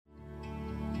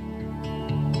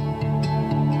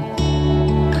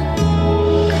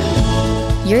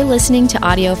You're listening to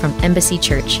audio from Embassy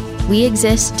Church. We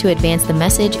exist to advance the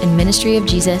message and ministry of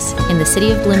Jesus in the city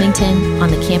of Bloomington,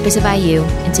 on the campus of IU,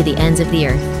 and to the ends of the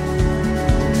earth.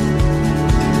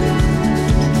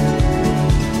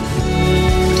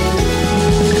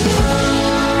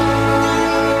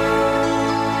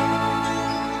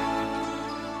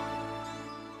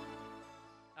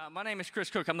 My name is Chris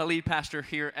Cook. I'm the lead pastor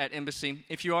here at Embassy.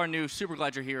 If you are new, super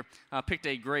glad you're here. Picked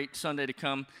a great Sunday to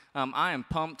come. I am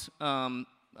pumped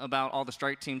about all the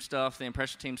strike team stuff, the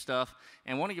impression team stuff,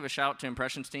 and want to give a shout out to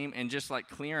impressions team and just like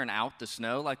clearing out the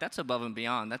snow. Like that's above and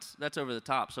beyond. That's over the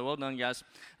top. So well done, guys.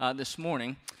 This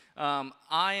morning, I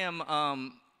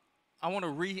want to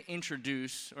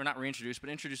reintroduce, or not reintroduce, but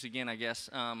introduce again, I guess,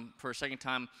 for a second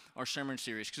time, our sermon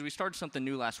series, because we started something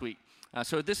new last week.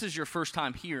 So if this is your first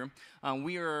time here,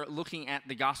 we are looking at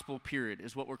the gospel period,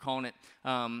 is what we're calling it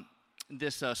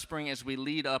this spring as we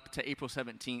lead up to April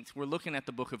 17th. We're looking at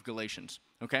the book of Galatians,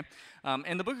 okay?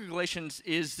 And the book of Galatians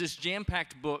is this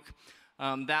jam-packed book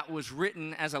that was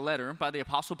written as a letter by the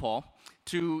Apostle Paul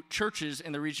to churches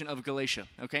in the region of Galatia,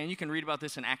 okay? And you can read about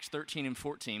this in Acts 13 and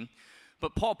 14.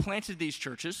 But Paul planted these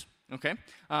churches, okay?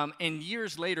 And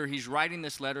years later, he's writing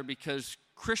this letter because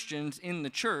Christians in the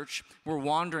church were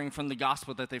wandering from the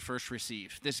gospel that they first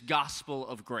received, this gospel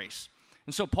of grace.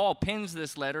 And so Paul pens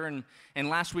this letter, and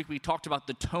last week we talked about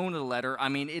the tone of the letter. I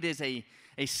mean, it is a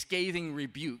scathing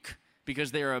rebuke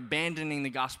because they are abandoning the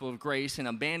gospel of grace, and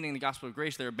abandoning the gospel of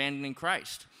grace, they're abandoning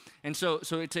Christ. And so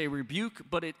it's a rebuke,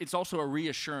 but it's also a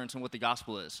reassurance on what the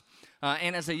gospel is.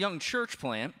 And as a young church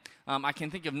plant, I can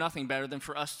think of nothing better than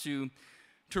for us to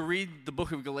read the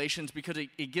book of Galatians, because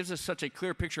it gives us such a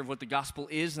clear picture of what the gospel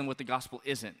is and what the gospel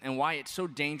isn't, and why it's so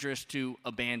dangerous to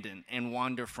abandon and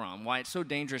wander from, why it's so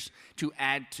dangerous to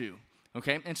add to,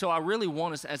 okay? And so I really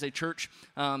want us as a church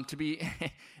to be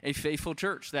a faithful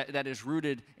church that is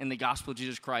rooted in the gospel of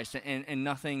Jesus Christ and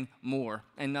nothing more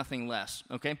and nothing less,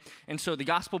 okay? And so the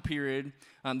gospel period,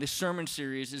 this sermon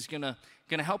series is gonna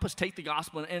help us take the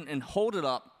gospel and hold it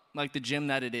up like the gem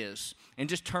that it is, and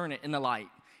just turn it in the light,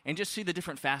 and just see the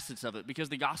different facets of it, because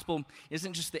the gospel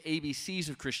isn't just the ABCs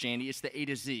of Christianity, it's the A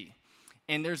to Z.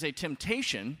 And there's a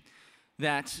temptation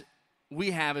that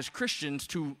we have as Christians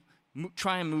to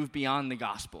try and move beyond the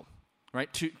gospel,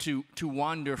 right? To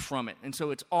wander from it. And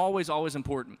so it's always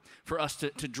important for us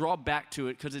to draw back to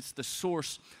it, because it's the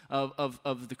source of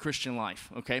the Christian life,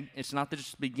 okay? It's not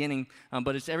just the beginning,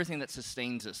 but it's everything that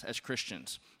sustains us as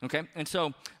Christians, okay? And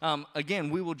so,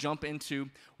 again, we will jump into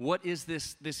what is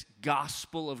this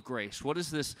gospel of grace? What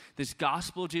is this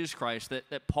gospel of Jesus Christ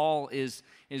that Paul is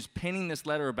penning this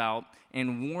letter about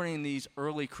and warning these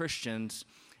early Christians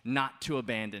not to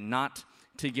abandon, not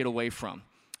to get away from?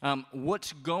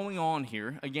 What's going on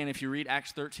here, again, if you read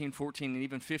Acts 13, 14, and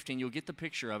even 15, you'll get the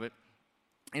picture of it,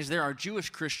 is there are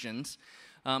Jewish Christians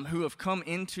who have come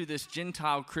into this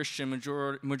Gentile Christian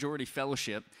majority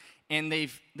fellowship, and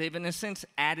they've in a sense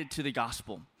added to the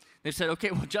gospel. They've said, okay,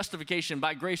 well, justification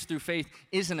by grace through faith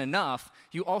isn't enough.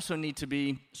 You also need to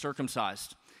be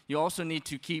circumcised. You also need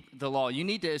to keep the law. You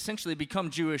need to essentially become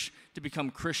Jewish to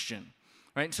become Christian,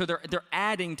 right? So they're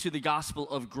adding to the gospel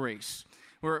of grace,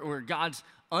 where God's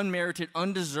unmerited,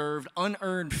 undeserved,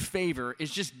 unearned favor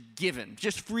is just given,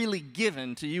 just freely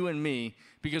given to you and me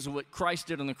because of what Christ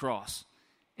did on the cross.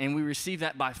 And we receive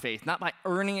that by faith, not by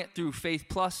earning it through faith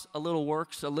plus a little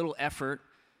works, a little effort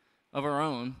of our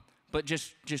own, but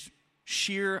just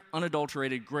sheer,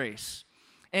 unadulterated grace.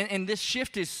 And this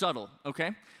shift is subtle,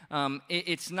 okay?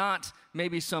 It's not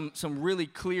maybe some really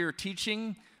clear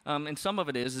teaching, and some of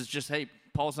it is just, hey,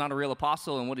 Paul's not a real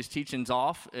apostle and what his teaching's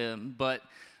off, but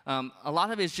a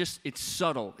lot of it is just, it's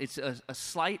subtle. It's a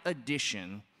slight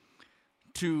addition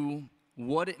to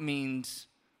what it means,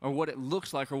 or what it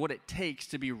looks like, or what it takes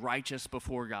to be righteous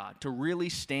before God, to really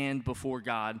stand before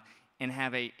God and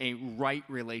have a right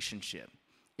relationship.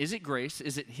 Is it grace?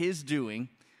 Is it his doing?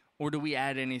 Or do we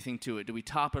add anything to it? Do we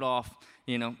top it off,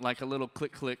 like a little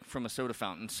click from a soda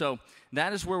fountain? So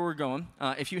that is where we're going.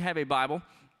 If you have a Bible,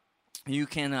 you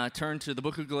can turn to the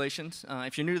book of Galatians.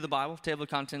 If you're new to the Bible, table of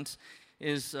contents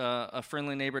is a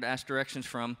friendly neighbor to ask directions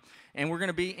from. And we're going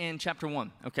to be in chapter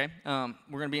 1, okay? We're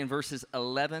going to be in verses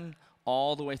 11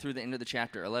 all the way through the end of the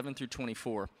chapter, 11 through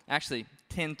 24. Actually,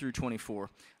 10 through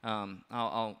 24.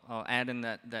 I'll add in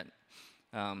that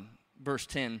verse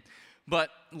 10. But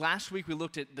last week we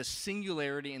looked at the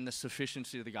singularity and the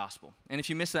sufficiency of the gospel. And if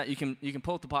you missed that, you can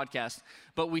pull up the podcast.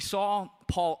 But we saw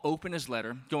Paul open his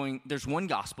letter going, there's one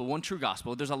gospel, one true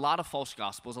gospel. There's a lot of false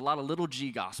gospels, a lot of little g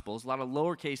gospels, a lot of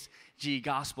lowercase g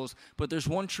gospels, but there's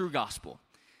one true gospel.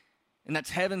 And that's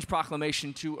heaven's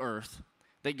proclamation to earth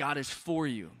that God is for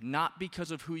you, not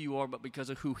because of who you are, but because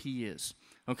of who he is,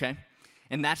 okay?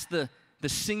 And that's the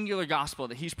singular gospel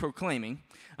that he's proclaiming.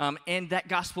 And that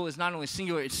gospel is not only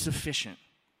singular, it's sufficient,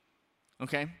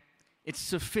 okay? It's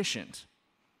sufficient.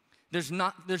 There's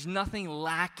nothing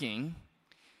lacking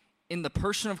in the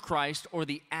person of Christ or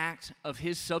the act of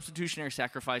his substitutionary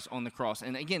sacrifice on the cross.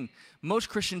 And again, most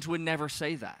Christians would never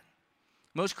say that.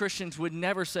 Most Christians would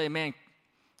never say, man,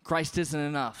 Christ isn't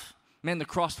enough. Man, the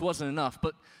cross wasn't enough.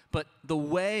 But the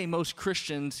way most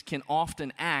Christians can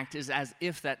often act is as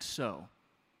if that's so.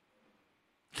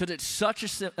 Because it's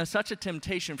such a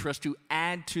temptation for us to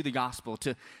add to the gospel,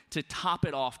 to top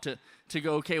it off, to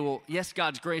go, okay, well, yes,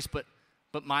 God's grace, but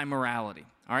my morality.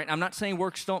 All right, I'm not saying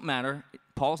works don't matter.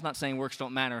 Paul's not saying works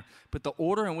don't matter, but the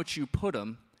order in which you put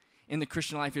them in the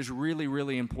Christian life is really,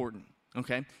 really important,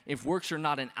 okay? If works are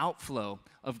not an outflow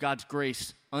of God's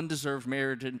grace, undeserved,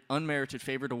 unmerited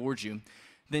favor towards you,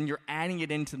 then you're adding it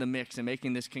into the mix and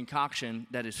making this concoction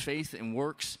that is faith and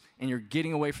works, and you're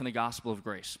getting away from the gospel of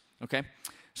grace, okay?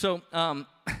 So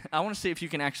I want to see if you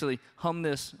can actually hum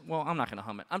this. Well, I'm not going to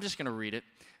hum it. I'm just going to read it,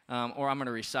 or I'm going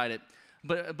to recite it.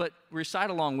 But recite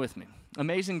along with me.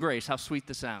 Amazing grace, how sweet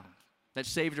the sound that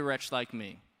saved a wretch like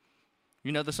me.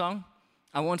 You know the song?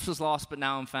 I once was lost, but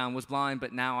now I'm found. Was blind,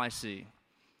 but now I see.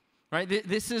 Right?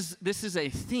 This is a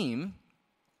theme.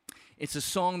 It's a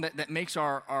song that makes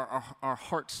our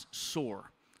hearts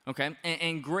soar. Okay?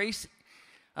 And grace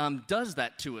does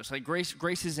that to us. Like grace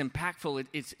is impactful.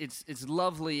 It's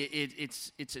lovely.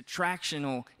 It's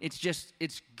attractional.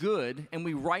 It's good. And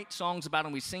we write songs about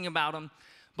them. We sing about them.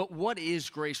 But what is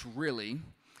grace really?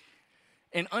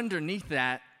 And underneath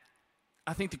that,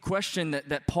 I think the question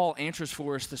that Paul answers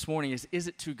for us this morning is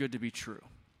it too good to be true?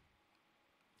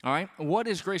 All right? What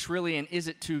is grace really, and is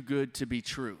it too good to be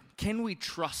true? Can we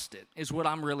trust it, is what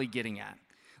I'm really getting at.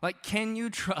 Like, can you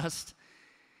trust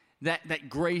that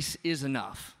grace is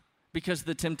enough? Because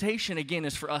the temptation, again,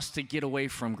 is for us to get away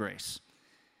from grace.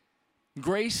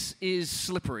 Grace is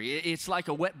slippery. It's like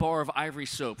a wet bar of ivory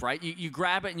soap, right? You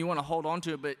grab it and you want to hold on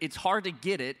to it, but it's hard to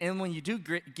get it. And when you do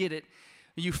get it,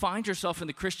 you find yourself in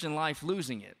the Christian life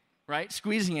losing it, right?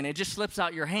 Squeezing it. It just slips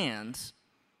out your hands.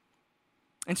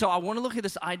 And so I want to look at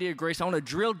this idea of grace. I want to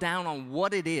drill down on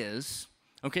what it is.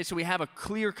 Okay, so we have a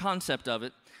clear concept of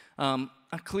it, a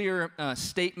clear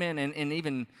statement, and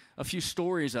even a few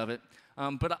stories of it.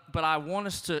 But I want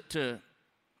us to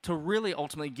really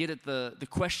ultimately get at the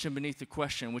question beneath the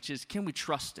question, which is, can we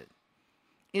trust it?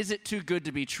 Is it too good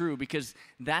to be true? Because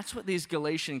that's what these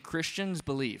Galatian Christians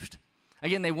believed.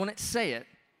 Again, they wouldn't say it,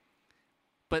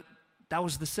 but that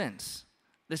was the sense.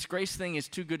 This grace thing is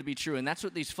too good to be true, and that's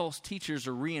what these false teachers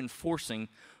are reinforcing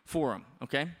for them,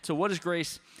 okay? So what is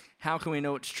grace? How can we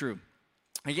know it's true?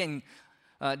 Again,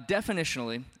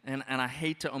 definitionally, and I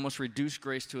hate to almost reduce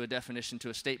grace to a definition,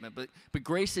 to a statement, but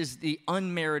grace is the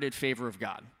unmerited favor of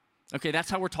God. Okay, that's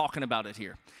how we're talking about it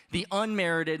here. The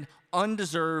unmerited,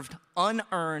 undeserved,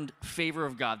 unearned favor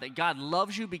of God. That God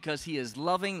loves you because he is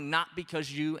loving, not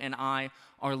because you and I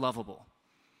are lovable.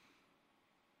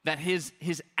 That his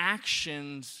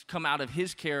actions come out of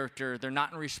his character. They're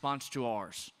not in response to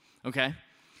ours. Okay?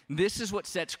 This is what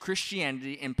sets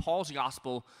Christianity and Paul's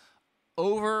gospel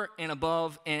over and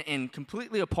above and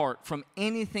completely apart from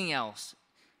anything else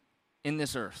in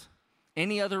this earth,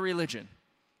 any other religion.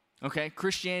 Okay,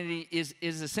 Christianity is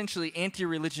essentially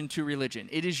anti-religion to religion.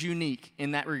 It is unique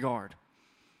in that regard,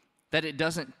 that it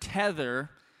doesn't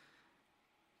tether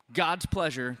God's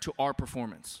pleasure to our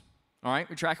performance. All right,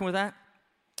 we're tracking with that?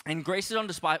 And grace is on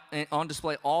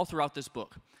display all throughout this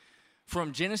book.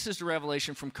 From Genesis to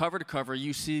Revelation, from cover to cover,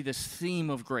 you see this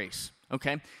theme of grace.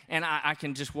 Okay, and I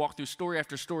can just walk through story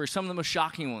after story, some of the most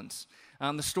shocking ones.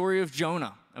 The story of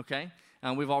Jonah, okay?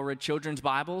 We've all read children's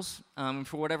Bibles.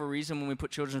 For whatever reason, when we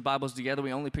put children's Bibles together,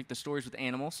 we only pick the stories with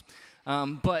animals.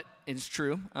 But it's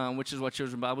true, which is what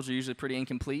children's Bibles are usually pretty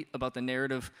incomplete about the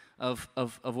narrative of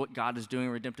what God is doing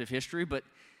in redemptive history. But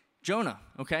Jonah,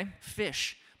 okay,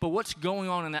 fish. But what's going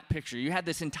on in that picture? You had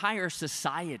this entire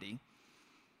society,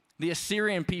 the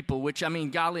Assyrian people, which, I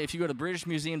mean, golly, if you go to the British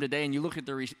Museum today and you look at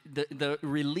the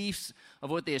reliefs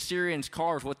of what the Assyrians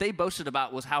carved, what they boasted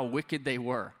about was how wicked they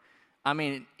were. I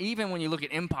mean, even when you look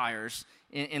at empires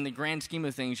in the grand scheme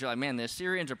of things, you're like, man, the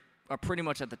Assyrians are pretty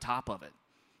much at the top of it,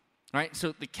 right?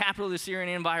 So the capital of the Assyrian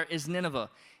Empire is Nineveh,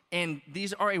 and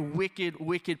these are a wicked,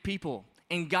 wicked people.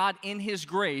 And God, in his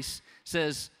grace,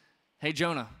 says, hey,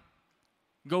 Jonah,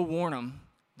 go warn them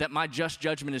that my just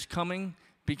judgment is coming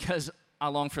because I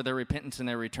long for their repentance and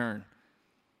their return.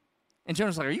 And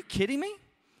Jonah's like, are you kidding me?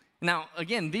 Now,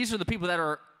 again, these are the people that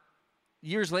are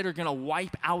years later going to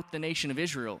wipe out the nation of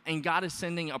Israel. And God is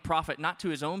sending a prophet not to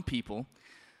his own people,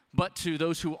 but to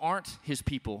those who aren't his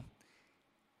people.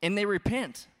 And they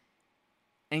repent.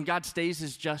 And God stays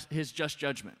his just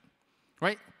judgment,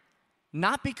 right?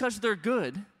 Not because they're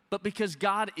good, but because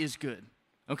God is good,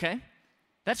 okay?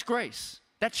 That's grace.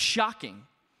 That's shocking.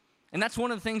 And that's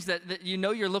one of the things that you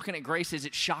know you're looking at grace is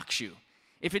it shocks you.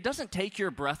 If it doesn't take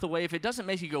your breath away, if it doesn't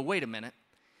make you go, wait a minute,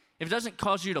 if it doesn't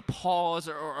cause you to pause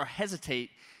or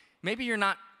hesitate, maybe you're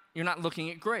not looking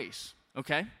at grace,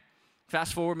 okay?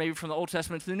 Fast forward maybe from the Old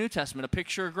Testament to the New Testament, a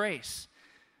picture of grace.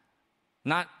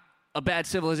 Not a bad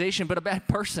civilization, but a bad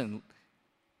person.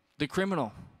 The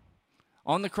criminal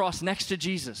on the cross next to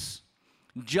Jesus,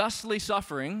 justly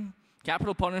suffering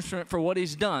capital punishment for what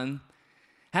he's done,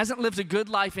 hasn't lived a good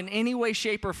life in any way,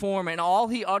 shape, or form, and all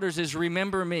he utters is,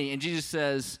 remember me. And Jesus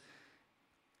says,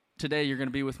 today you're going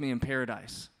to be with me in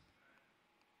paradise.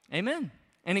 Amen.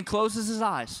 And he closes his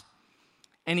eyes,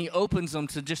 and he opens them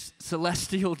to just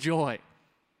celestial joy.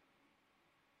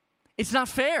 It's not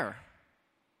fair,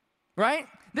 right?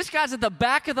 This guy's at the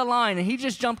back of the line, and he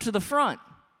just jumped to the front.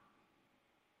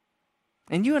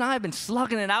 And you and I have been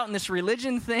slugging it out in this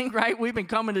religion thing, right? We've been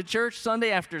coming to church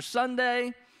Sunday after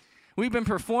Sunday. We've been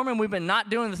performing. We've been not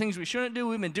doing the things we shouldn't do.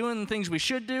 We've been doing the things we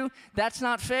should do. That's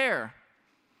not fair.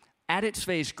 At its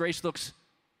face, grace looks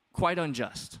quite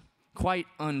unjust, quite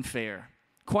unfair,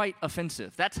 quite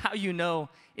offensive. That's how you know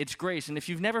it's grace. And if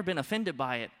you've never been offended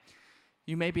by it,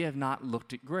 you maybe have not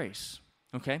looked at grace,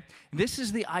 okay? This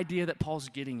is the idea that Paul's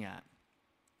getting at.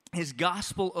 His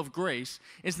gospel of grace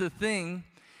is the thing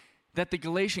that the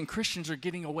Galatian Christians are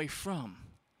getting away from.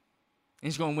 And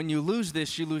he's going, when you lose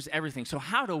this, you lose everything. So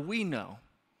how do we know,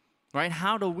 right?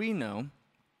 How do we know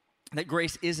that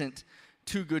grace isn't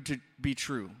too good to be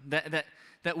true?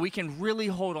 That we can really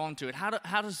hold on to it? How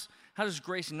does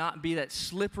grace not be that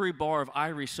slippery bar of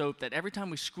ivory soap that every time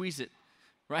we squeeze it,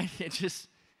 right, it just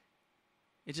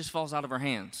falls out of our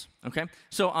hands, okay?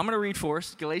 So I'm going to read for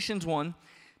us Galatians 1,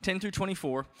 10 through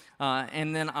 24,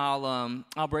 and then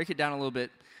I'll break it down a little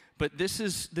bit. But this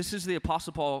is the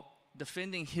Apostle Paul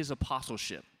defending his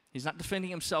apostleship. He's not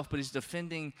defending himself, but he's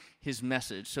defending his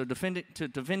message. So to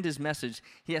defend his message,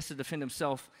 he has to defend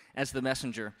himself as the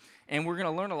messenger. And we're going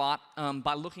to learn a lot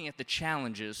by looking at the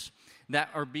challenges that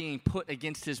are being put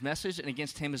against his message and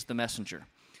against him as the messenger.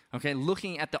 Okay,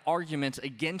 looking at the arguments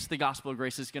against the gospel of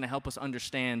grace is going to help us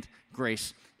understand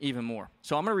grace even more.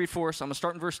 So I'm going to read for us. I'm going to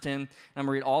start in verse 10, and I'm going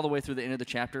to read all the way through the end of the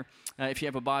chapter. If you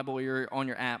have a Bible or you're on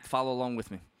your app, follow along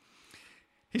with me.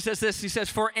 He says this, he says,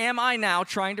 for am I now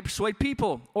trying to persuade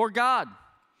people or God?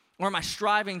 Or am I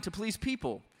striving to please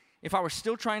people? If I were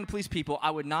still trying to please people,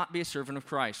 I would not be a servant of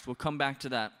Christ. We'll come back to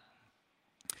that.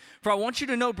 For I want you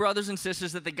to know, brothers and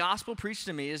sisters, that the gospel preached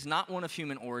to me is not one of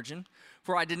human origin,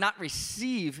 for I did not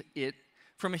receive it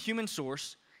from a human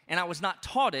source, and I was not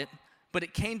taught it, but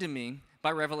it came to me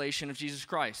by revelation of Jesus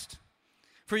Christ.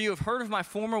 For you have heard of my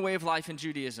former way of life in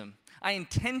Judaism. I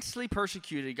intensely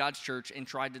persecuted God's church and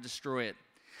tried to destroy it.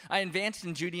 I advanced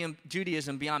in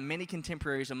Judaism beyond many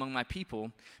contemporaries among my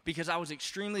people because I was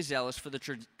extremely zealous for the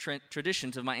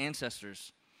traditions of my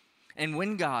ancestors. And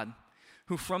when God,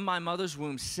 who from my mother's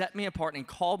womb set me apart and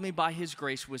called me by his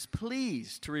grace, was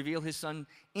pleased to reveal his Son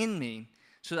in me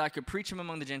so that I could preach him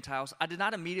among the Gentiles, I did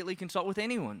not immediately consult with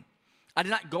anyone. I did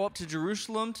not go up to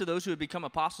Jerusalem to those who had become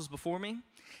apostles before me.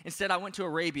 Instead, I went to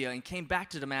Arabia and came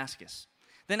back to Damascus.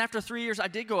 Then after 3 years, I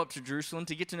did go up to Jerusalem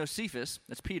to get to know Cephas,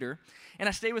 that's Peter, and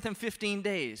I stayed with him 15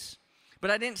 days. But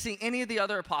I didn't see any of the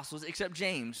other apostles except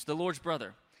James, the Lord's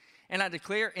brother. And I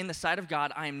declare in the sight of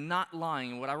God, I am not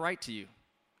lying in what I write to you.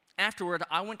 Afterward,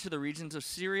 I went to the regions of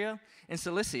Syria and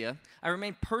Cilicia. I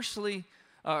remained personally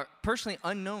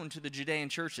unknown to the Judean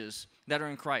churches that are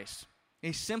in Christ.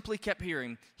 He simply kept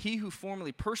hearing, he who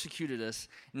formerly persecuted us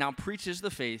now preaches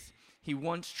the faith he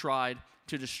once tried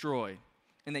to destroy.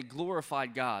 And they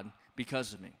glorified God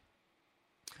because of me.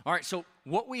 All right, so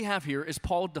what we have here is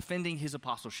Paul defending his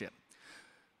apostleship.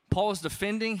 Paul is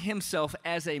defending himself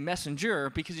as a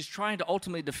messenger because he's trying to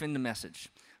ultimately defend the message.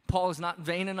 Paul is not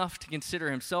vain enough to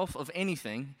consider himself of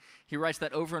anything. He writes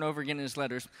that over and over again in his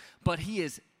letters. But he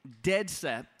is dead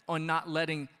set on not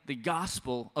letting the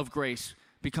gospel of grace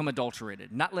become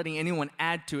adulterated, not letting anyone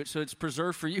add to it so it's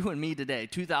preserved for you and me today,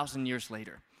 2,000 years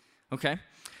later. Okay?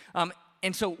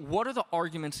 And so what are the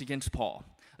arguments against Paul?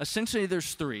 Essentially,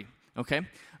 there's three, okay?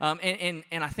 And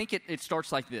I think it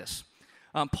starts like this.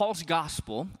 Paul's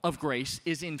gospel of grace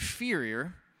is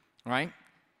inferior, right,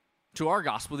 to our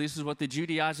gospel. This is what the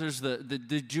Judaizers,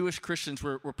 the Jewish Christians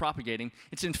were propagating.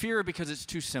 It's inferior because it's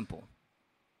too simple.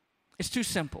 It's too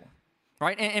simple,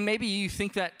 right? And maybe you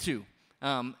think that too.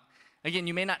 Again,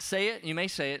 you may not say it, you may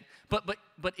say it, but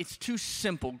it's too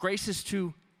simple. Grace is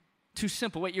too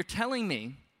simple. Wait, you're telling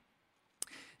me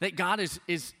that God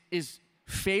is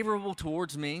favorable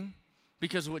towards me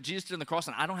because of what Jesus did on the cross,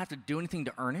 and I don't have to do anything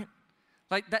to earn it?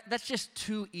 Like, that's just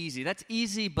too easy. That's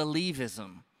easy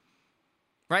believism,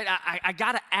 right? I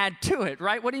got to add to it,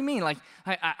 right? What do you mean? Like,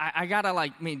 I got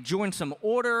to, join some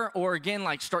order, or again,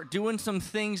 start doing some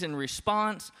things in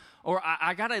response, or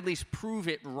I got to at least prove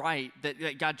it right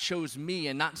that God chose me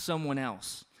and not someone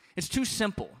else. It's too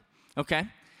simple, okay?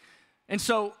 And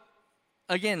so,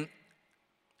 again,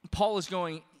 Paul is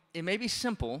going, it may be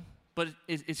simple, but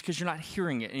it's because you're not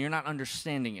hearing it and you're not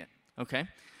understanding it, okay?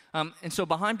 And so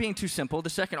behind being too simple, the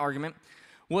second argument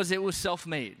was it was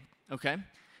self-made, okay?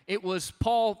 It was,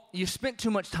 Paul, you spent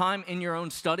too much time in your own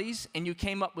studies and you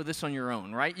came up with this on your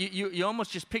own, right? You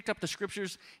almost just picked up the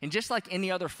scriptures, and just like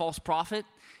any other false prophet,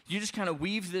 you just kind of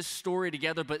weave this story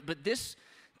together, but this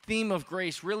theme of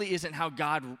grace really isn't how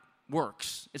God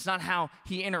works. It's not how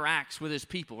he interacts with his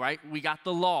people, right? We got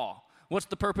the law. What's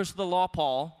the purpose of the law,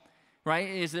 Paul? Right?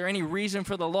 Is there any reason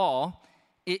for the law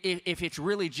if it's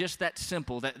really just that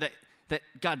simple, that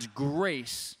God's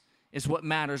grace is what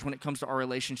matters when it comes to our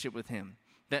relationship with him?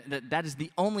 That is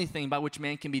the only thing by which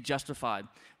man can be justified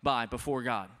before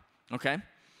God, okay?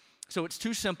 So it's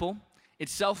too simple,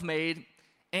 it's self-made,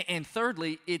 and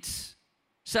thirdly, it's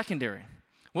secondary.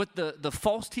 What the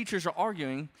false teachers are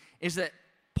arguing is that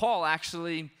Paul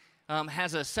actually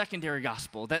has a secondary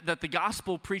gospel, that the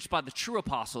gospel preached by the true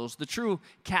apostles, the true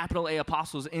capital A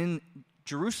apostles in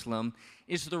Jerusalem,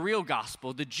 is the real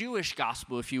gospel, the Jewish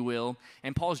gospel, if you will,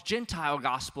 and Paul's Gentile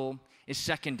gospel is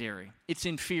secondary. It's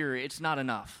inferior. It's not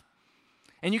enough.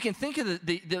 And you can think of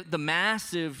the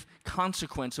massive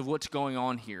consequence of what's going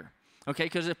on here, okay?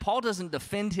 Because if Paul doesn't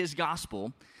defend his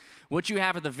gospel, what you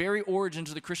have at the very origins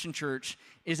of the Christian church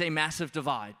is a massive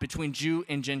divide between Jew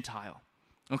and Gentile.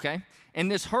 Okay?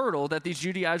 And this hurdle that these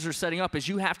Judaizers are setting up is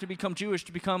you have to become Jewish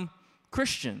to become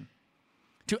Christian.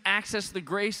 To access the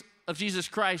grace of Jesus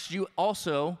Christ, you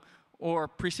also, or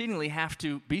precedingly, have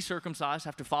to be circumcised,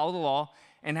 have to follow the law,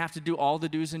 and have to do all the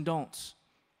do's and don'ts.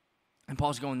 And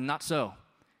Paul's going, not so.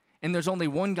 And there's only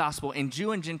one gospel, and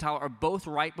Jew and Gentile are both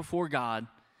right before God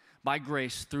by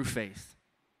grace through faith.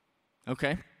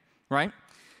 Okay? Right?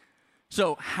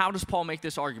 So how does Paul make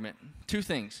this argument? Two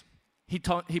things. He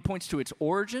points to its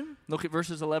origin, look at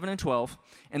verses 11 and 12,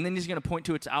 and then he's going to point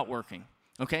to its outworking,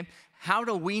 okay? How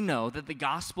do we know that the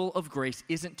gospel of grace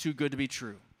isn't too good to be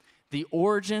true? The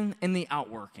origin and the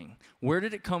outworking. Where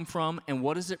did it come from, and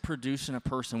what does it produce in a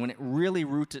person when it really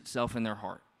roots itself in their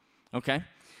heart, okay?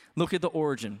 Look at the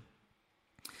origin.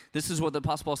 This is what the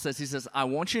Apostle Paul says. He says, I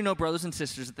want you to know, brothers and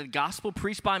sisters, that the gospel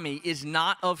preached by me is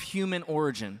not of human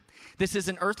origin. This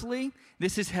isn't earthly,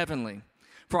 this is heavenly.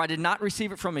 For I did not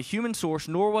receive it from a human source,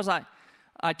 nor was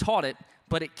I taught it,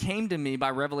 but it came to me by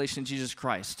revelation of Jesus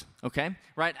Christ. Okay?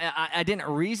 Right? I didn't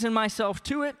reason myself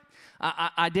to it.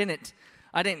 I didn't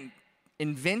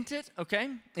invent it, okay?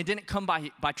 It didn't come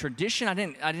by tradition. I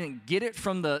didn't get it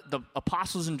from the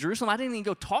apostles in Jerusalem. I didn't even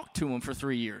go talk to them for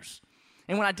 3 years.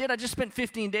 And when I did, I just spent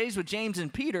 15 days with James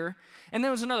and Peter, and then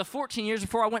it was another 14 years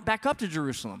before I went back up to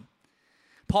Jerusalem.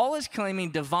 Paul is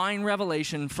claiming divine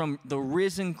revelation from the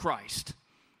risen Christ.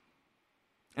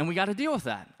 And we got to deal with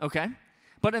that, okay?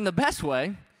 But in the best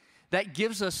way, that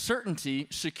gives us certainty,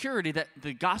 security that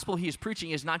the gospel he is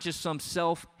preaching is not just some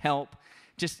self-help,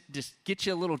 just get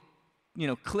you a little,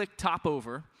 click top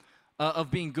over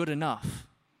of being good enough,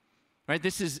 right?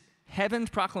 This is heaven's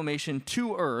proclamation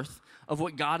to earth of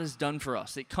what God has done for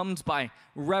us. It comes by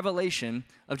revelation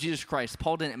of Jesus Christ.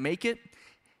 Paul didn't make it.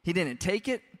 He didn't take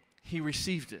it. He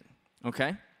received it,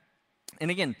 okay?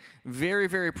 And again, very,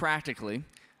 very practically,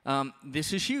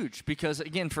 this is huge because,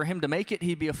 again, for him to make it,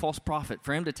 he'd be a false prophet.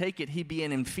 For him to take it, he'd be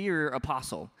an inferior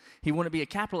apostle. He wouldn't be a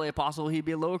capital A apostle. He'd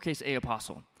be a lowercase a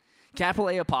apostle. Capital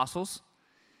A apostles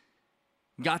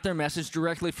got their message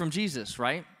directly from Jesus,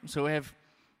 right? So we have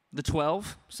the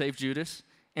 12, save Judas,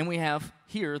 and we have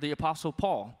here the apostle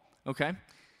Paul, okay?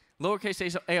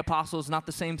 Lowercase a apostles, not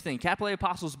the same thing. Capital A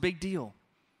apostles, big deal,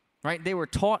 right? They were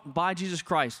taught by Jesus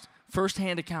Christ,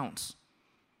 firsthand accounts.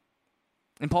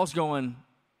 And Paul's going,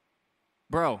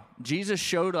 bro, Jesus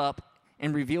showed up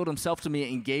and revealed himself to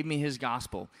me and gave me his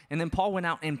gospel. And then Paul went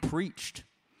out and preached.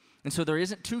 And so there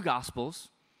isn't two gospels.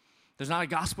 There's not a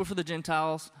gospel for the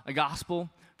Gentiles, a gospel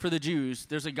for the Jews.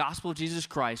 There's a gospel of Jesus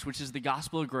Christ, which is the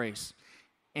gospel of grace.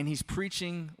 And he's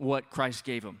preaching what Christ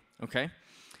gave him, okay?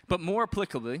 But more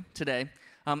applicably today,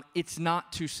 it's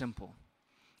not too simple.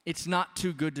 It's not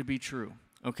too good to be true,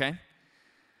 okay?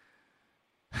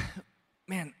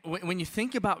 Man, when you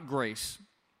think about grace,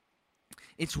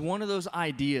 it's one of those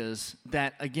ideas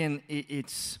that, again, it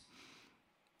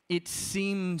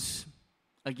seems,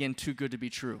 again, too good to be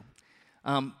true.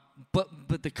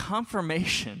 But the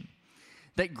confirmation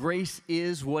that grace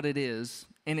is what it is,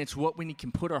 and it's what we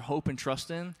can put our hope and trust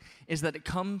in, is that it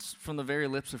comes from the very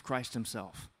lips of Christ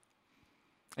himself.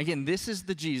 Again, this is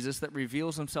the Jesus that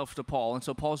reveals himself to Paul, and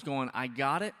so Paul's going, I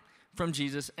got it from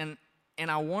Jesus, and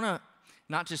I want to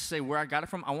not just say where I got it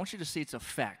from, I want you to see its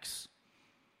effects,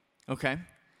 okay?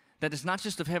 That it's not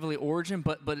just of heavenly origin,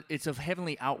 but it's of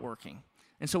heavenly outworking.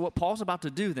 And so what Paul's about to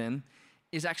do then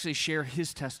is actually share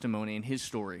his testimony and his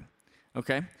story,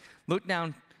 okay? Look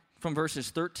down from verses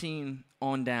 13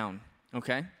 on down,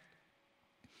 okay?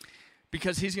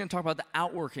 Because he's going to talk about the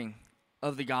outworking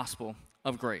of the gospel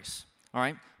of grace, all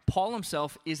right? Paul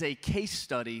himself is a case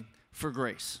study for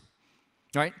grace,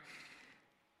 all right?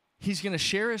 He's going to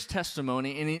share his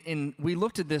testimony, and we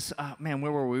looked at this, where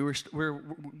were we? We were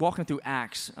walking through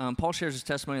Acts. Paul shares his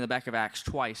testimony in the back of Acts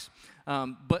twice,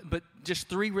 but just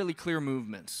three really clear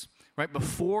movements, right?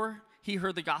 Before he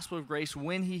heard the gospel of grace,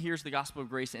 when he hears the gospel of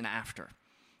grace, and after,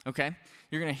 okay?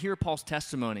 You're going to hear Paul's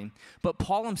testimony, but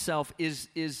Paul himself is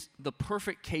the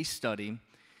perfect case study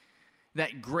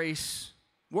that grace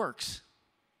works,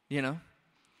 you know?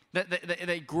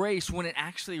 That grace, when it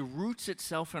actually roots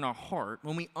itself in our heart,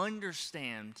 when we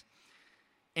understand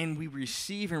and we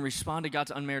receive and respond to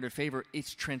God's unmerited favor,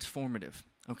 it's transformative,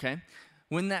 okay?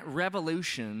 When that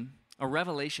revelation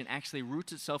actually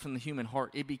roots itself in the human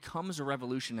heart, it becomes a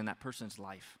revolution in that person's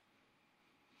life.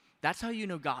 That's how you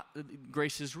know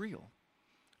grace is real,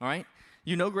 all right?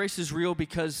 You know grace is real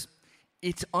because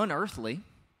it's unearthly.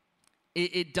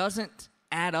 It doesn't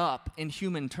add up in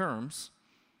human terms.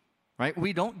 Right?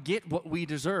 We don't get what we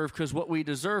deserve because what we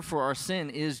deserve for our sin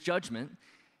is judgment.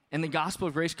 And the gospel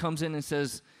of grace comes in and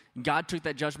says, God took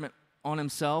that judgment on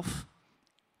himself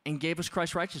and gave us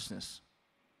Christ's righteousness.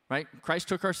 Right? Christ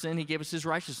took our sin, he gave us his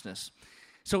righteousness.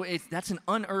 So that's an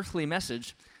unearthly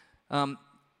message.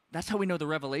 That's how we know the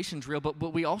revelation's real, but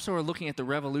we also are looking at the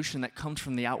revolution that comes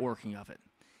from the outworking of it.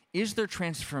 Is there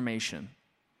transformation?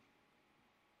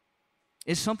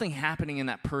 Is something happening in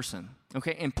that person?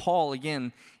 Okay, and Paul,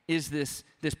 again, is this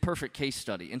perfect case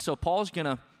study. And so Paul's going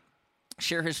to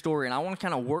share his story, and I want to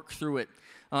kind of work through it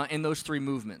in those three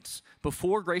movements.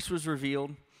 Before grace was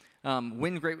revealed,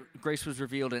 when grace was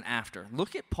revealed, and after.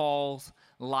 Look at Paul's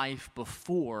life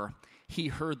before he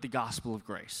heard the gospel of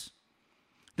grace.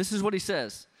 This is what he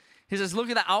says. He says, look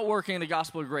at the outworking of the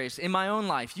gospel of grace. In my own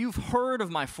life, you've heard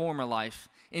of my former life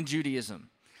in Judaism.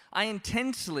 I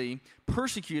intensely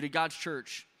persecuted God's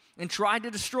church and tried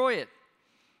to destroy it.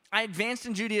 I advanced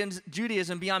in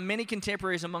Judaism beyond many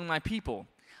contemporaries among my people.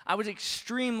 I was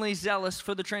extremely zealous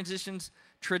for the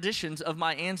traditions of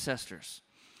my ancestors.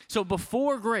 So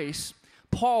before grace,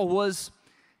 Paul was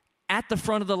at the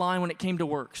front of the line when it came to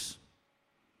works.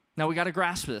 Now we got to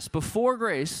grasp this. Before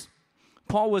grace,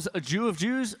 Paul was a Jew of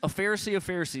Jews, a Pharisee of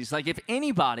Pharisees. Like if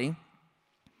anybody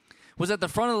was at the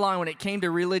front of the line when it came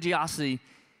to religiosity,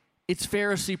 it's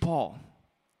Pharisee Paul.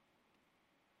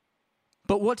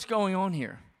 But what's going on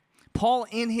here? Paul,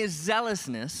 in his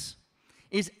zealousness,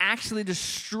 is actually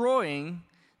destroying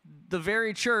the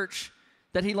very church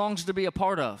that he longs to be a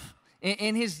part of.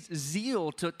 In his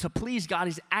zeal to please God,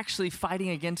 he's actually fighting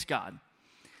against God.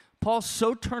 Paul's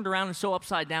so turned around and so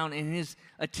upside down in his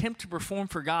attempt to perform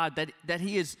for God that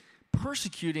he is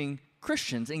persecuting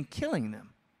Christians and killing them.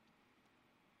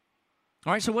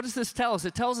 All right, so what does this tell us?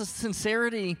 It tells us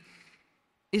sincerity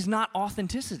is not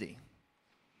authenticity.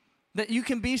 That you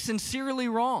can be sincerely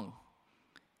wrong.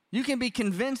 You can be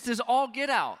convinced as all get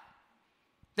out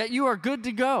that you are good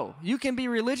to go. You can be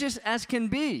religious as can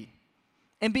be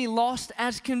and be lost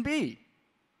as can be.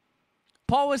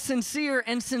 Paul was sincere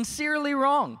and sincerely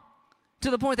wrong to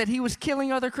the point that he was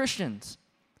killing other Christians.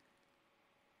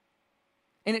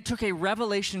 And it took a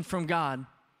revelation from God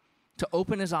to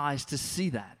open his eyes to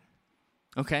see that.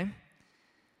 Okay?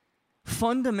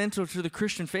 Fundamental to the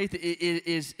Christian faith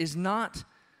is not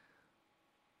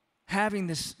having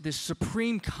this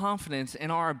supreme confidence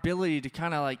in our ability to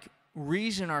kind of like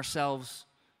reason ourselves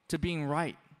to being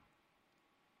right.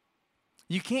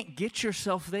 You can't get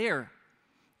yourself there.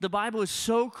 The Bible is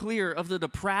so clear of the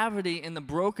depravity and the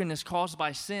brokenness caused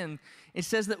by sin. It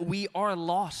says that we are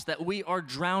lost, that we are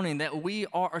drowning, that we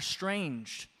are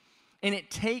estranged. And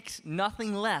it takes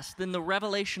nothing less than the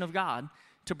revelation of God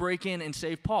to break in and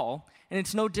save Paul. And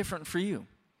it's no different for you.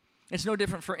 It's no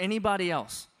different for anybody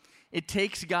else. It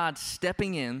takes God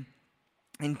stepping in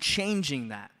and changing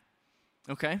that.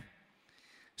 Okay?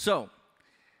 So,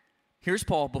 here's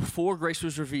Paul before grace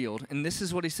was revealed. And this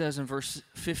is what he says in verse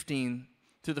 15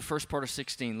 through the first part of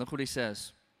 16. Look what he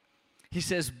says. He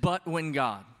says, "But when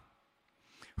God,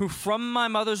 who from my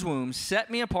mother's womb set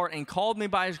me apart and called me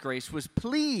by his grace, was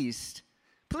pleased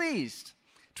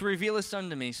to reveal his son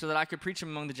to me so that I could preach him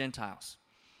among the Gentiles."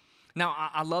 Now,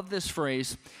 I love this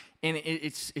phrase, and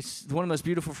it's one of the most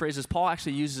beautiful phrases. Paul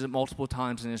actually uses it multiple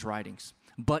times in his writings.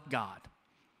 But God.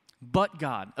 But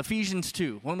God. Ephesians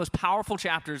 2, one of the most powerful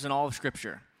chapters in all of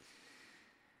Scripture.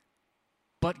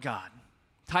 But God.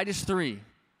 Titus 3,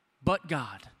 but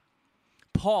God.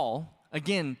 Paul,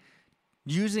 again,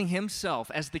 using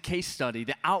himself as the case study,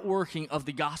 the outworking of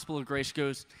the gospel of grace,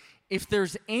 goes, if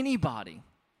there's anybody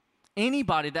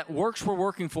that works we're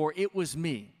working for, it was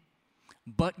me.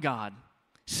 But God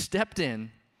stepped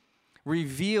in,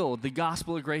 revealed the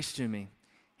gospel of grace to me,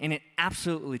 and it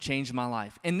absolutely changed my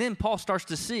life. And then Paul starts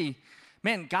to see,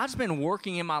 man, God's been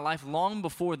working in my life long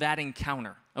before that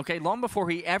encounter, okay? Long before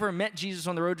he ever met Jesus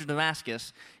on the road to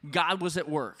Damascus, God was at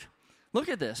work. Look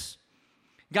at this.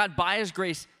 God, by his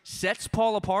grace, sets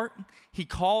Paul apart. He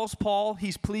calls Paul.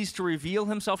 He's pleased to reveal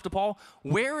himself to Paul.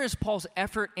 Where is Paul's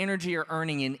effort, energy, or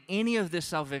earning in any of this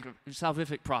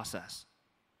salvific process?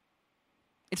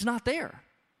 It's not there.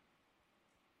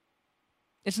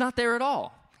 It's not there at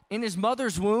all. In his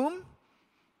mother's womb,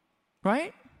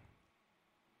 right?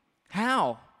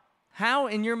 How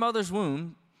in your mother's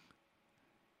womb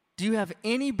do you have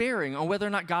any bearing on whether or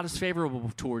not God is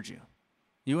favorable towards you?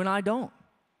 You and I don't.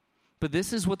 But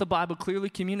this is what the Bible clearly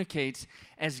communicates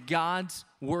as God's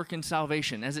work in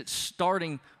salvation, as it's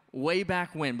starting way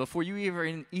back when, before you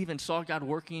even saw God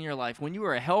working in your life. When you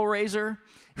were a hellraiser,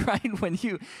 right?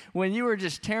 When you were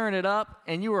just tearing it up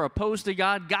and you were opposed to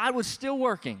God, God was still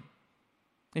working.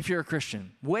 If you're a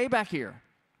Christian, way back here.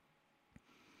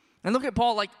 And look at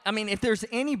Paul, if there's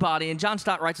anybody, and John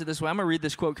Stott writes it this way, I'm going to read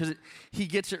this quote because he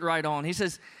gets it right on. He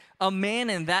says, a man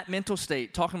in that mental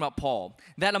state, talking about Paul,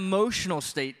 that emotional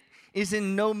state, is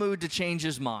in no mood to change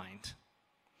his mind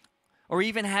or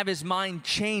even have his mind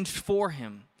changed for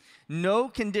him. No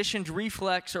conditioned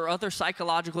reflex or other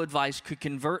psychological advice could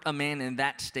convert a man in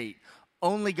that state.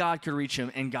 Only God could reach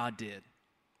him, and God did.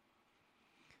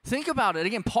 Think about it.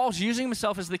 Again, Paul's using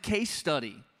himself as the case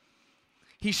study.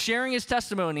 He's sharing his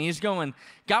testimony. He's going,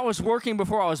 God was working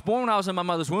before I was born, when I was in my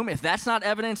mother's womb. If that's not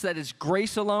evidence that it's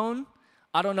grace alone,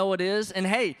 I don't know what is. And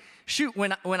hey, shoot,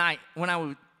 when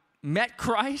I met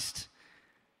Christ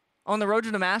on the road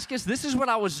to Damascus, this is what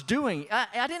I was doing.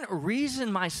 I didn't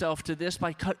reason myself to this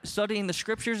by studying the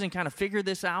scriptures and kind of figure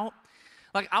this out.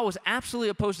 I was absolutely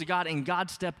opposed to God, and God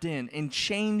stepped in and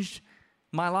changed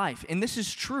my life. And this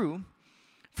is true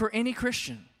for any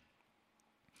Christian.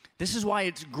 This is why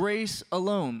it's grace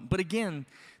alone. But again,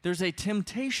 there's a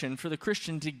temptation for the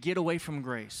Christian to get away from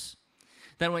grace.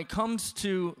 That when it comes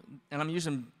to, and I'm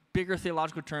using bigger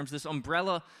theological terms, this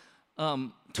umbrella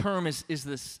term is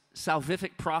this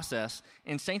salvific process,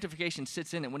 and sanctification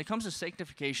sits in it. When it comes to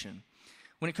sanctification,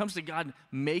 when it comes to God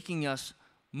making us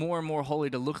more and more holy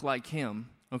to look like him,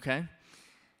 okay,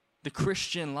 the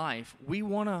Christian life, we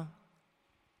want to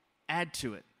add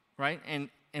to it, right?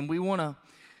 And we want to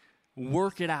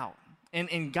work it out.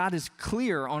 And God is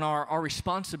clear on our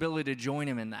responsibility to join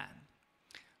him in that.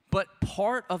 But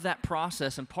part of that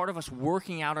process and part of us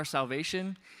working out our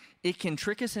salvation, it can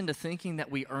trick us into thinking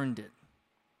that we earned it.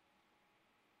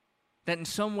 That in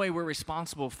some way we're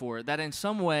responsible for it. That in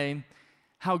some way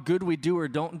how good we do or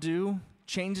don't do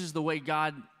changes the way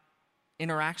God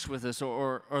interacts with us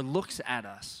or looks at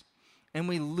us. And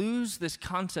we lose this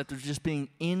concept of just being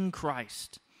in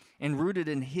Christ and rooted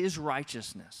in his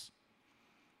righteousness.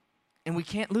 And we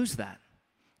can't lose that.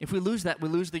 If we lose that, we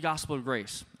lose the gospel of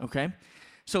grace, okay?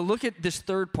 So look at this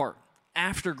third part,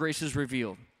 after grace is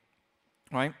revealed,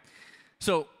 right?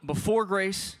 So before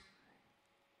grace,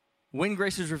 when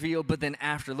grace is revealed, but then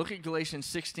after. Look at Galatians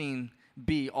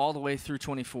 16b all the way through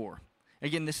 24.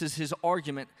 Again, this is his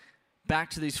argument back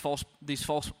to these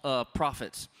false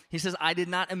prophets. He says, I did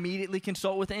not immediately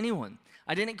consult with anyone.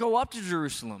 I didn't go up to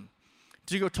Jerusalem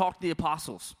to go talk to the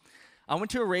apostles. I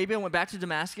went to Arabia, went back to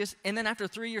Damascus, and then after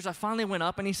 3 years, I finally went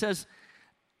up, and he says,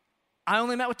 I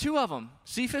only met with two of them,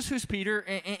 Cephas, who's Peter,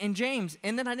 and James,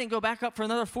 and then I didn't go back up for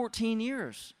another 14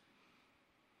 years.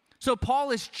 So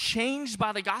Paul is changed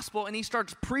by the gospel, and he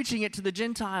starts preaching it to the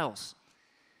Gentiles.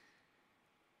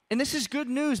 And this is good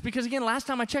news because, again, last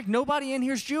time I checked, nobody in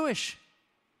here is Jewish.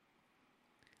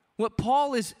 What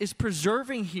Paul is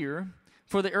preserving here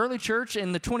for the early church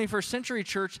and the 21st century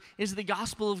church is the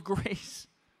gospel of grace.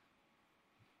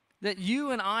 That you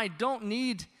and I don't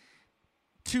need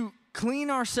to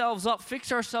clean ourselves up,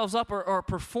 fix ourselves up, or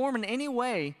perform in any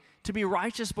way to be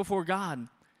righteous before God.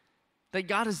 That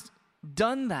God has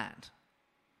done that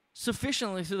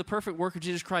sufficiently through the perfect work of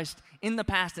Jesus Christ in the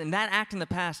past, and that act in the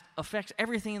past affects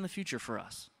everything in the future for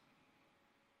us.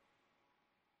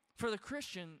 For the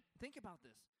Christian, think about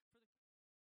this.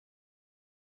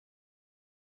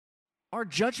 Our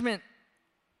judgment,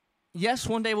 yes,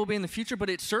 one day will be in the future, but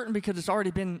it's certain because it's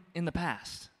already been in the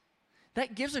past.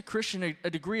 That gives a Christian a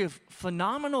degree of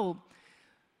phenomenal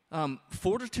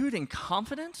fortitude and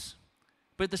confidence,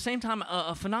 but at the same time,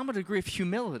 a phenomenal degree of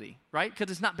humility, right?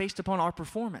 Because it's not based upon our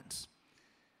performance.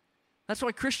 That's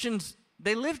why Christians,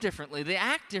 they live differently. They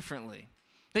act differently.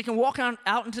 They can walk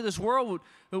out into this world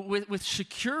with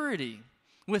security,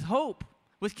 with hope,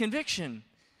 with conviction,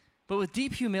 but with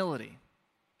deep humility.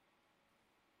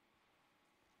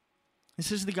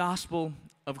 This is the gospel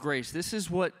of grace. This is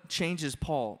what changes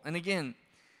Paul. And again,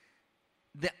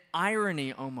 the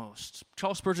irony almost,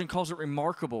 Charles Spurgeon calls it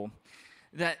remarkable,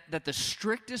 that the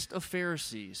strictest of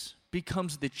Pharisees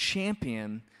becomes the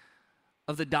champion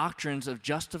of the doctrines of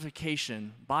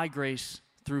justification by grace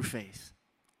through faith.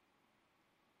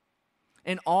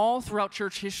 And all throughout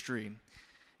church history,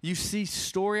 you see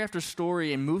story after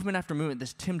story and movement after movement,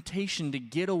 this temptation to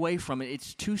get away from it.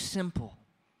 It's too simple.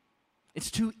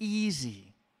 It's too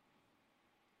easy.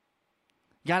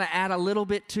 Got to add a little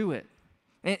bit to it.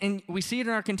 And we see it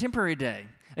in our contemporary day.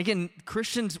 Again,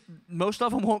 Christians, most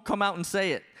of them won't come out and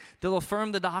say it. They'll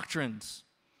affirm the doctrines.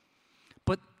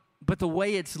 But the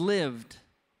way it's lived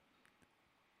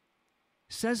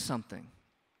says something.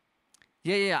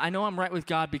 Yeah, I know I'm right with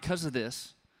God because of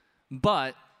this,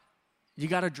 but you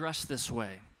got to dress this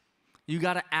way. You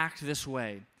got to act this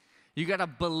way. You got to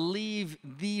believe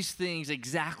these things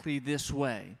exactly this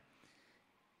way.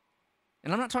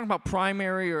 And I'm not talking about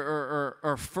primary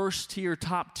or first-tier,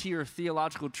 top-tier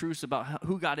theological truths about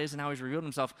who God is and how he's revealed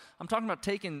himself. I'm talking about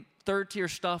taking third-tier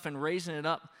stuff and raising it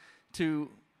up to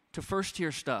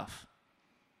first-tier stuff.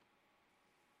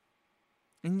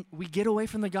 And we get away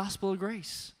from the gospel of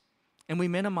grace. And we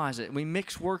minimize it. We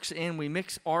mix works in. We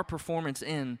mix our performance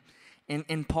in.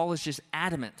 And Paul is just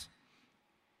adamant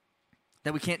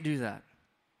that we can't do that.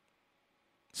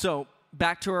 So,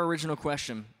 back to our original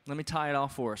question. Let me tie it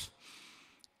off for us.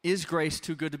 Is grace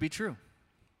too good to be true?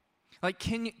 Like,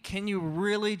 can you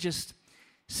really just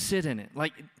sit in it?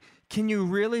 Like, can you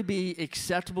really be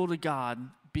acceptable to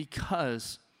God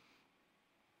because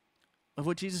of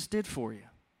what Jesus did for you?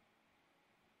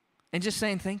 And just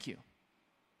saying thank you,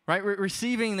 right?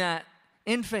 Receiving that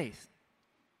in faith.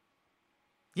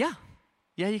 Yeah,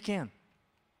 you can.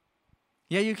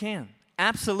 Yeah, you can.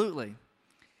 Absolutely.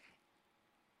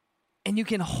 And you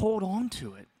can hold on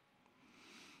to it.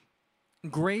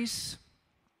 Grace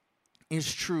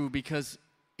is true because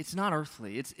it's not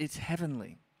earthly, it's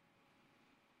heavenly.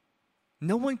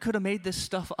 No one could have made this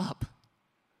stuff up.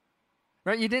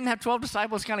 Right? You didn't have 12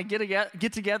 disciples kind of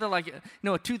get together like a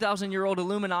 2,000-year-old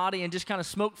Illuminati and just kind of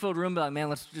smoke-filled room, be like, man,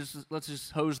 let's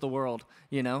just hose the world,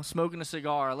 smoking a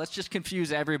cigar. Let's just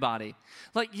confuse everybody.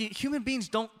 Like, human beings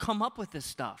don't come up with this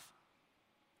stuff.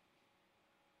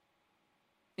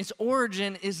 Its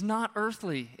origin is not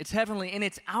earthly. It's heavenly, and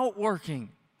it's outworking.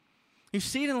 You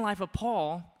see it in the life of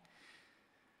Paul,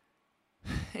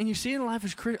 and you see it in the life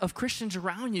of Christians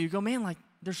around you. You go, man, like,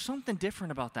 there's something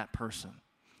different about that person.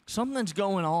 Something's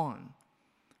going on.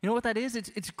 You know what that is?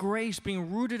 It's grace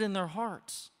being rooted in their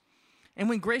hearts. And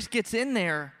when grace gets in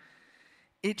there,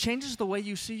 it changes the way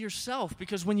you see yourself,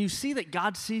 because when you see that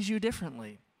God sees you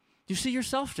differently, you see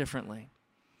yourself differently.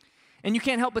 And you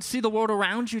can't help but see the world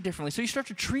around you differently. So you start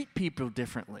to treat people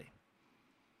differently.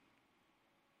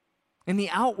 And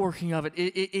the outworking of it,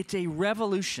 it's a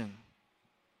revolution.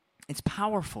 It's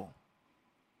powerful.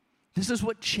 This is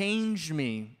what changed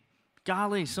me,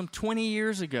 golly, some 20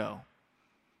 years ago.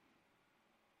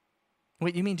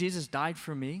 Wait, you mean Jesus died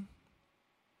for me?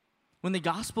 When the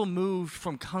gospel moved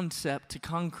from concept to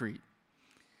concrete,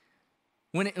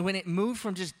 when it moved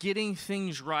from just getting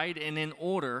things right and in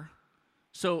order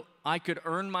so I could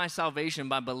earn my salvation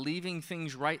by believing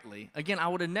things rightly. Again, I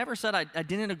would have never said I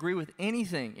didn't agree with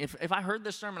anything. If I heard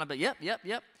this sermon, I'd be,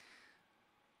 yep.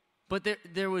 But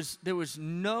there was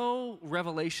no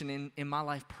revelation in my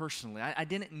life personally. I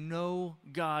didn't know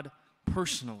God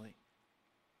personally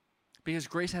because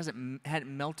grace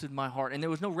hadn't melted my heart, and there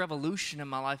was no revolution in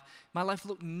my life. My life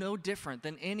looked no different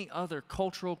than any other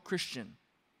cultural Christian.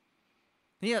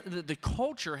 Yeah, the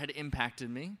culture had impacted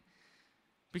me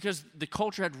because the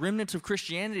culture had remnants of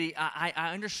Christianity.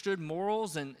 I understood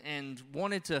morals and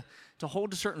wanted to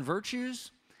hold to certain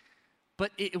virtues.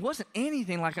 But it wasn't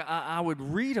anything like I would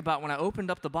read about when I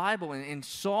opened up the Bible and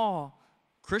saw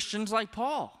Christians like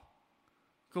Paul.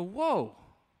 Go, whoa.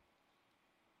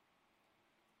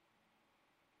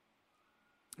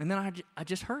 And then I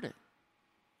just heard it.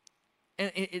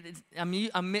 And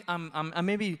I'm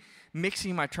maybe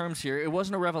mixing my terms here. It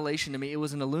wasn't a revelation to me. It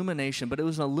was an illumination. But it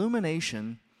was an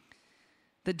illumination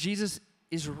that Jesus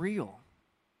is real,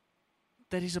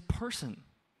 that he's a person,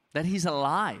 that he's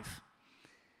alive,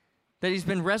 that he's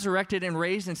been resurrected and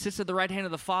raised and sits at the right hand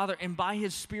of the Father. And by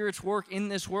his Spirit's work in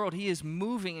this world, he is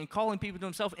moving and calling people to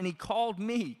himself. And he called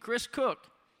me, Chris Cook.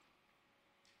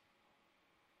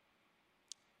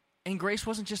 And grace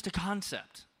wasn't just a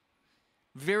concept.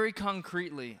 Very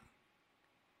concretely,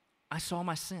 I saw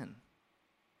my sin,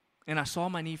 and I saw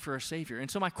my need for a Savior. And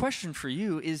so my question for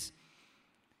you is,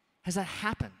 has that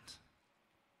happened?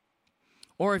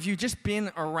 Or have you just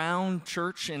been around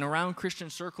church and around Christian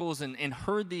circles and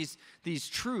heard these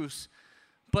truths,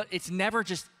 but it's never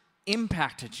just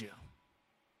impacted you?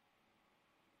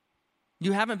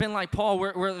 You haven't been like Paul,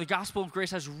 where the gospel of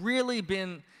grace has really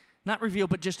been not revealed,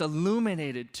 but just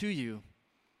illuminated to you.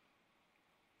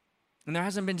 And there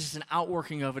hasn't been just an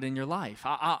outworking of it in your life.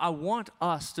 I want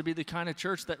us to be the kind of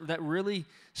church that really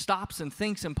stops and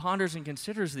thinks and ponders and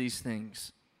considers these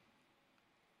things.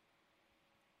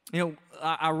 You know,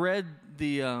 I read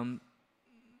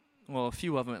a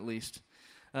few of them at least,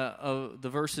 of the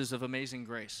verses of Amazing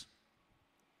Grace.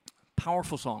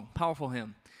 Powerful song, powerful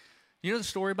hymn. You know the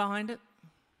story behind it?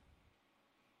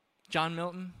 John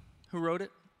Milton, who wrote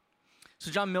it?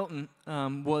 So John Milton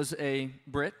was a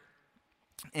Brit.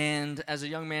 And as a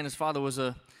young man, his father was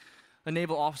a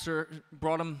naval officer,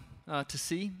 brought him to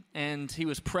sea, and he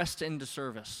was pressed into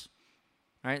service.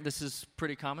 All right, this is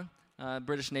pretty common.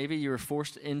 British Navy, you were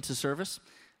forced into service,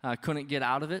 couldn't get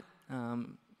out of it,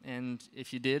 and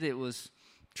if you did, it was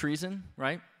treason,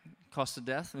 right? Cost of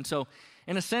death. And so,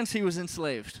 in a sense, he was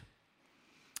enslaved.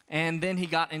 And then he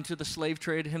got into the slave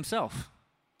trade himself,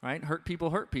 right? Hurt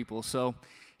people. So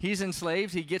he's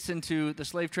enslaved, he gets into the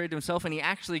slave trade himself, and he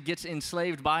actually gets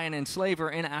enslaved by an enslaver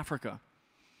in Africa.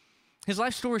 His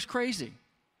life story is crazy.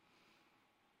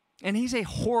 And he's a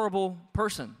horrible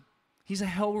person. He's a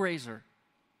hellraiser.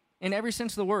 In every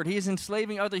sense of the word, he is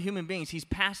enslaving other human beings. He's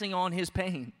passing on his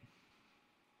pain.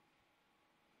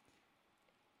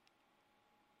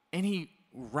 And he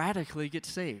radically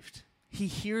gets saved. He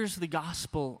hears the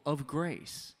gospel of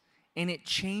grace, and it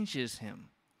changes him.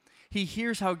 He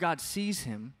hears how God sees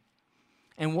him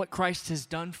and what Christ has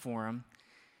done for him,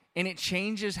 and it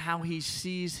changes how he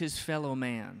sees his fellow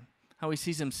man, how he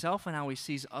sees himself and how he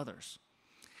sees others.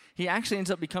 He actually ends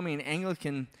up becoming an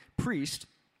Anglican priest,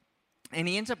 and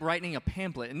he ends up writing a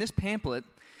pamphlet. And this pamphlet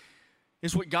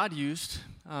is what God used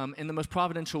in the most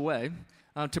providential way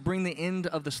to bring the end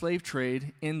of the slave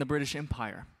trade in the British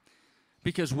Empire.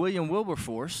 Because William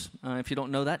Wilberforce, if you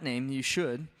don't know that name, you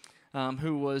should,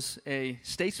 who was a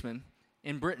statesman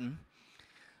in Britain,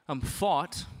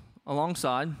 fought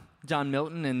alongside John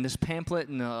Milton and this pamphlet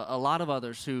and a lot of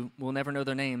others who will never know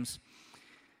their names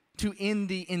to end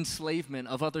the enslavement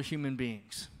of other human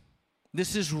beings.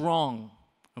 This is wrong,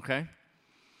 okay?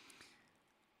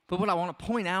 But what I want to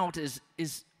point out is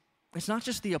it's not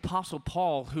just the Apostle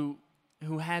Paul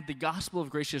who had the gospel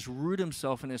of grace just root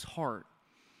himself in his heart,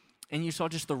 and you saw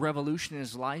just the revolution in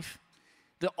his life.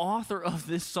 The author of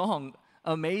this song,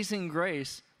 Amazing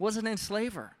Grace, was an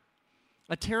enslaver,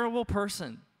 a terrible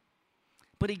person,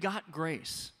 but he got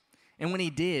grace. And when he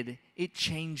did, it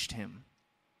changed him.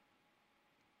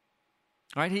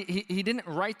 All right, he didn't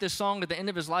write this song at the end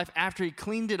of his life after he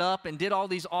cleaned it up and did all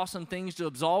these awesome things to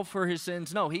absolve for his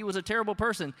sins. No, he was a terrible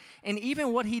person. And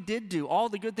even what he did do, all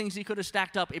the good things he could have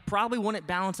stacked up, it probably wouldn't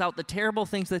balance out the terrible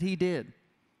things that he did.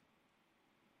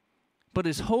 But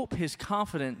his hope, his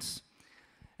confidence,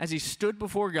 as he stood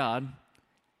before God,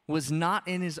 was not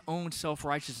in his own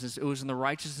self-righteousness. It was in the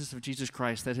righteousness of Jesus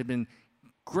Christ that had been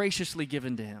graciously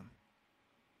given to him.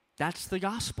 That's the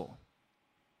gospel.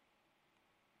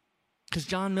 Because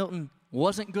John Milton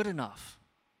wasn't good enough.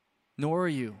 Nor are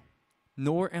you.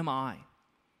 Nor am I.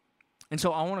 And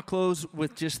so I want to close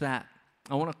with just that.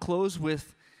 I want to close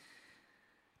with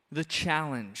the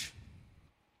challenge.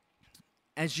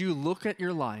 As you look at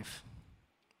your life,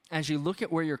 as you look at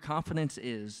where your confidence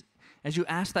is, as you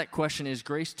ask that question, is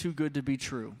grace too good to be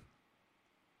true?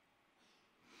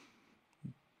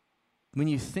 When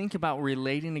you think about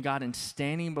relating to God and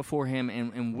standing before him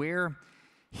and where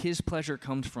his pleasure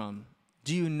comes from,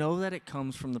 do you know that it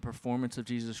comes from the performance of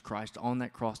Jesus Christ on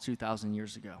that cross 2,000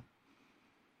 years ago?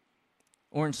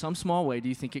 Or in some small way, do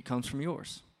you think it comes from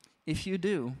yours? If you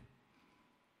do,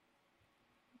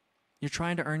 you're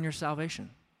trying to earn your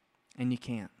salvation, and you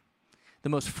can't. The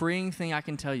most freeing thing I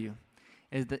can tell you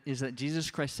is that Jesus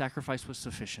Christ's sacrifice was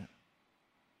sufficient.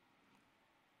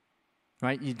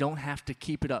 right? You don't have to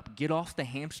keep it up. Get off the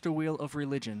hamster wheel of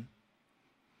religion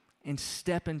and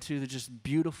step into the just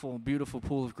beautiful, beautiful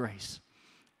pool of grace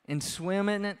and swim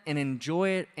in it and enjoy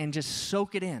it and just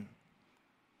soak it in.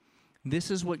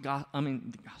 This is what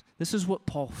this is what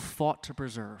Paul fought to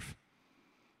preserve.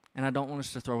 And I don't want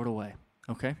us to throw it away,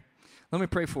 okay? Let me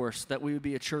pray for us that we would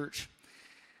be a church,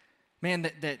 man,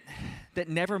 that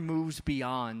never moves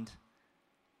beyond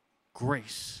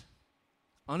grace.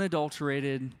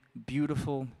 Unadulterated,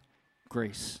 beautiful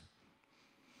grace.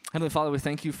 Heavenly Father, we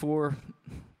thank you for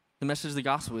the message of the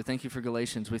gospel. We thank you for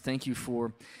Galatians. We thank you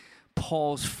for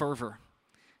Paul's fervor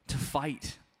to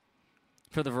fight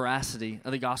for the veracity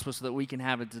of the gospel so that we can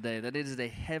have it today, that it is a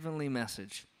heavenly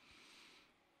message.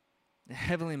 A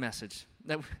heavenly message.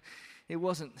 That it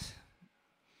wasn't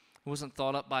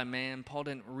thought up by man. Paul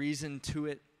didn't reason to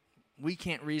it. We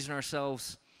can't reason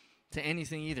ourselves to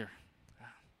anything either.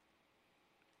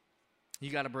 You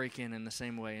got to break in the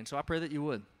same way. And so I pray that you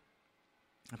would.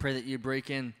 I pray that you'd break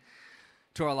in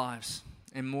to our lives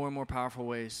in more and more powerful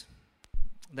ways,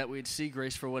 that we'd see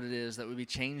grace for what it is, that we'd be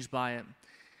changed by it,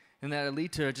 and that it would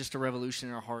lead to just a revolution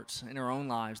in our hearts, in our own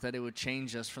lives, that it would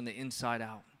change us from the inside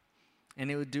out.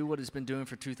 And it would do what it's been doing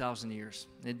for 2,000 years.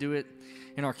 It'd do it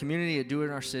in our community, it'd do it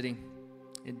in our city,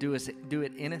 it'd do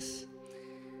it in us,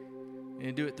 and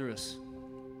it'd do it through us,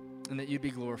 and that you'd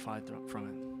be glorified from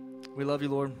it. We love you,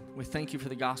 Lord. We thank you for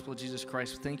the gospel of Jesus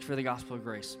Christ. We thank you for the gospel of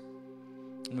grace.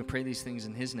 And we pray these things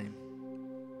in his name.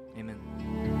 Amen.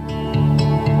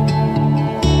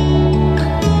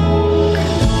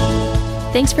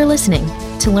 Thanks for listening.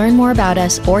 To learn more about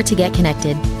us or to get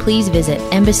connected, please visit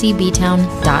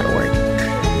embassybtown.org.